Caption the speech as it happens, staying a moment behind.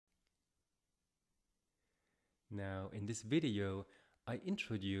Now, in this video, I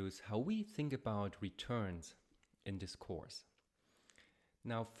introduce how we think about returns in this course.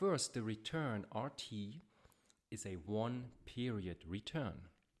 Now, first, the return RT is a one-period return.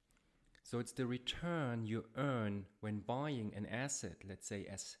 So it's the return you earn when buying an asset, let's say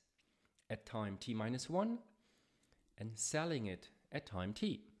at time t-1, and selling it at time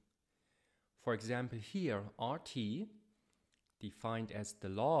t. For example, here RT, defined as the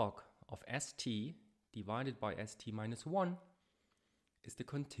log of ST divided by ST-1, is the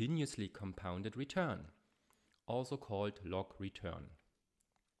continuously compounded return, also called log return.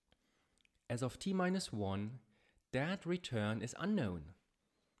 As of t-1, that return is unknown.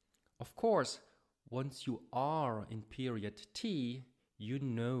 Of course, once you are in period t, you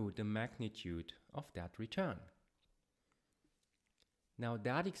know the magnitude of that return. Now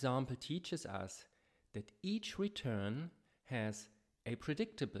that example teaches us that each return has a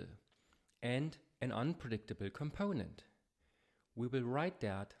predictable and an unpredictable component. We will write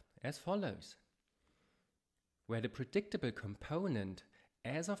that as follows, where the predictable component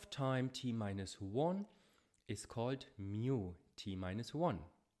as of time t-1 is called mu t-1.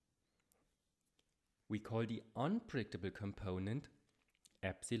 We call the unpredictable component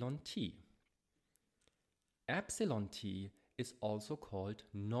epsilon t. Epsilon t is also called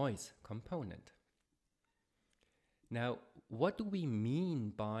noise component. Now, what do we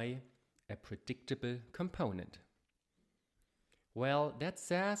mean by a predictable component? Well, that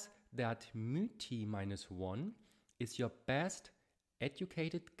says that mu t-1 is your best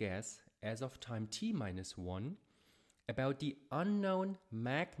educated guess as of time t-1 about the unknown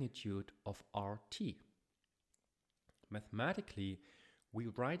magnitude of RT. Mathematically, we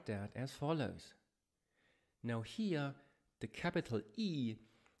write that as follows. Now here, the capital E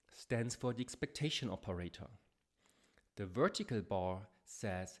stands for the expectation operator. The vertical bar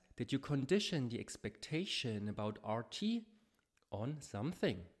says that you condition the expectation about RT on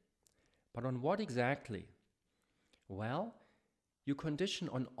something. But on what exactly? Well, you condition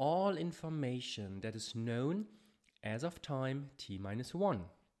on all information that is known as of time t-1.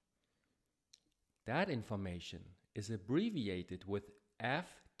 That information is abbreviated with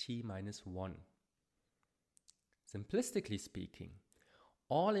ft-1. Simplistically speaking,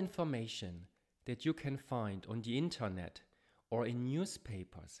 all information that you can find on the internet or in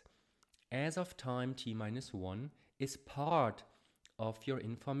newspapers as of time t-1 is part of your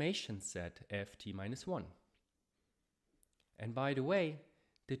information set ft-1. And by the way,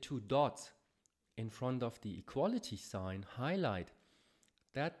 the two dots in front of the equality sign highlight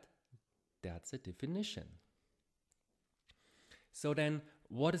that that's a definition. So then,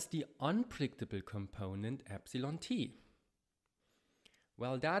 what is the unpredictable component epsilon t?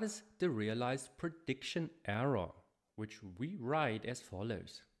 Well, that is the realized prediction error, which we write as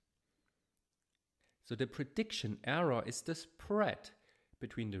follows. So the prediction error is the spread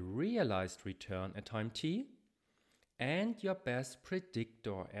between the realized return at time t and your best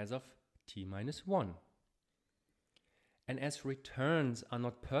predictor as of t-1. And as returns are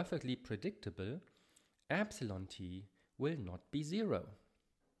not perfectly predictable, epsilon t will not be 0.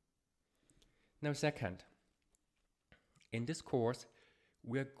 Now second, in this course,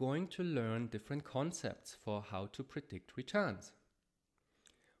 we are going to learn different concepts for how to predict returns.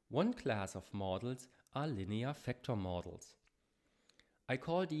 One class of models are linear factor models. I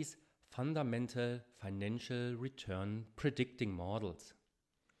call these fundamental financial return predicting models.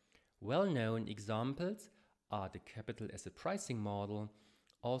 Well-known examples are the capital asset pricing model,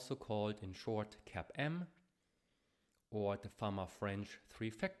 also called in short CAPM, or the Farmer-French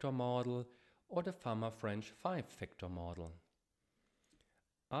 3-factor model, or the Farmer-French 5-factor model.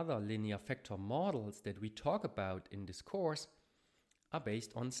 Other linear factor models that we talk about in this course are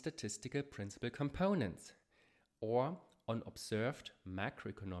based on statistical principal components or on observed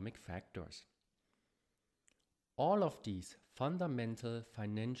macroeconomic factors. All of these fundamental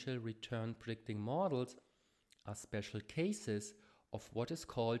financial return predicting models are special cases of what is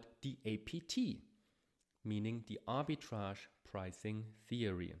called the APT, meaning the arbitrage pricing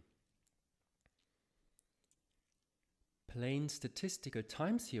theory. Plain statistical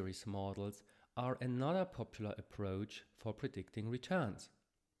time series models are another popular approach for predicting returns.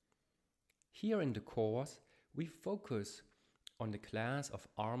 Here in the course, we focus on the class of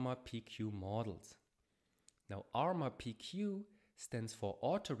ARMA-PQ models. Now, ARMA-PQ stands for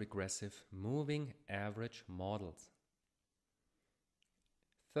autoregressive moving average models.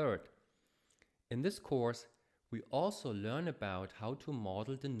 Third, in this course, we also learn about how to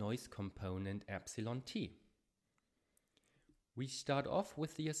model the noise component epsilon t. We start off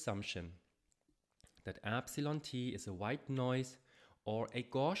with the assumption that epsilon t is a white noise or a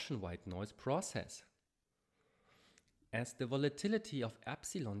Gaussian white noise process. as the volatility of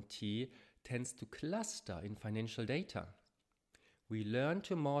epsilon t tends to cluster in financial data. We learn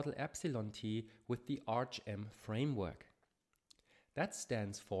to model epsilon t with the ARCH-M framework. That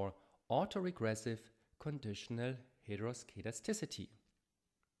stands for autoregressive conditional heteroscedasticity.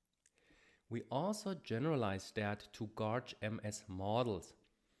 We also generalize that to GARCH-MS models,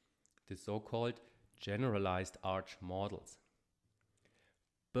 the so-called generalized ARCH models.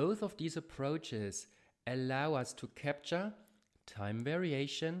 Both of these approaches allow us to capture time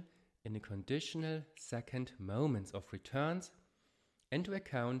variation in the conditional second moments of returns and to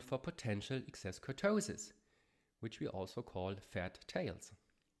account for potential excess kurtosis, which we also call fat tails.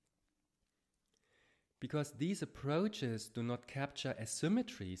 Because these approaches do not capture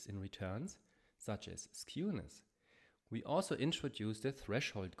asymmetries in returns, such as skewness, we also introduce the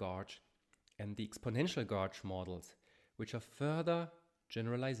threshold GARCH and the exponential GARCH models, which are further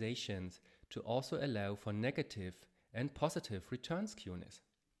generalizations to also allow for negative and positive return skewness.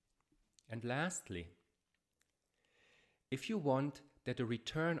 And lastly, if you want that a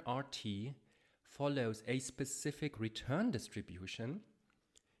return RT follows a specific return distribution,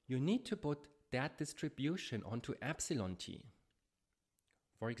 you need to put that distribution onto epsilon t.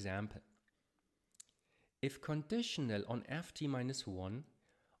 For example, if conditional on ft-1,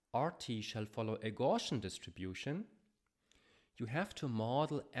 RT shall follow a Gaussian distribution, you have to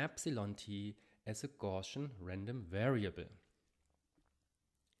model epsilon t as a Gaussian random variable.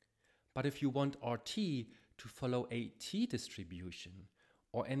 But if you want RT to follow a t distribution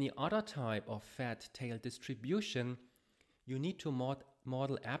or any other type of fat tail distribution, you need to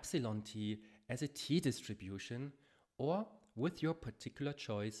model epsilon t as a t distribution or with your particular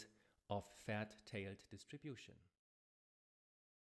choice of fat tailed distribution.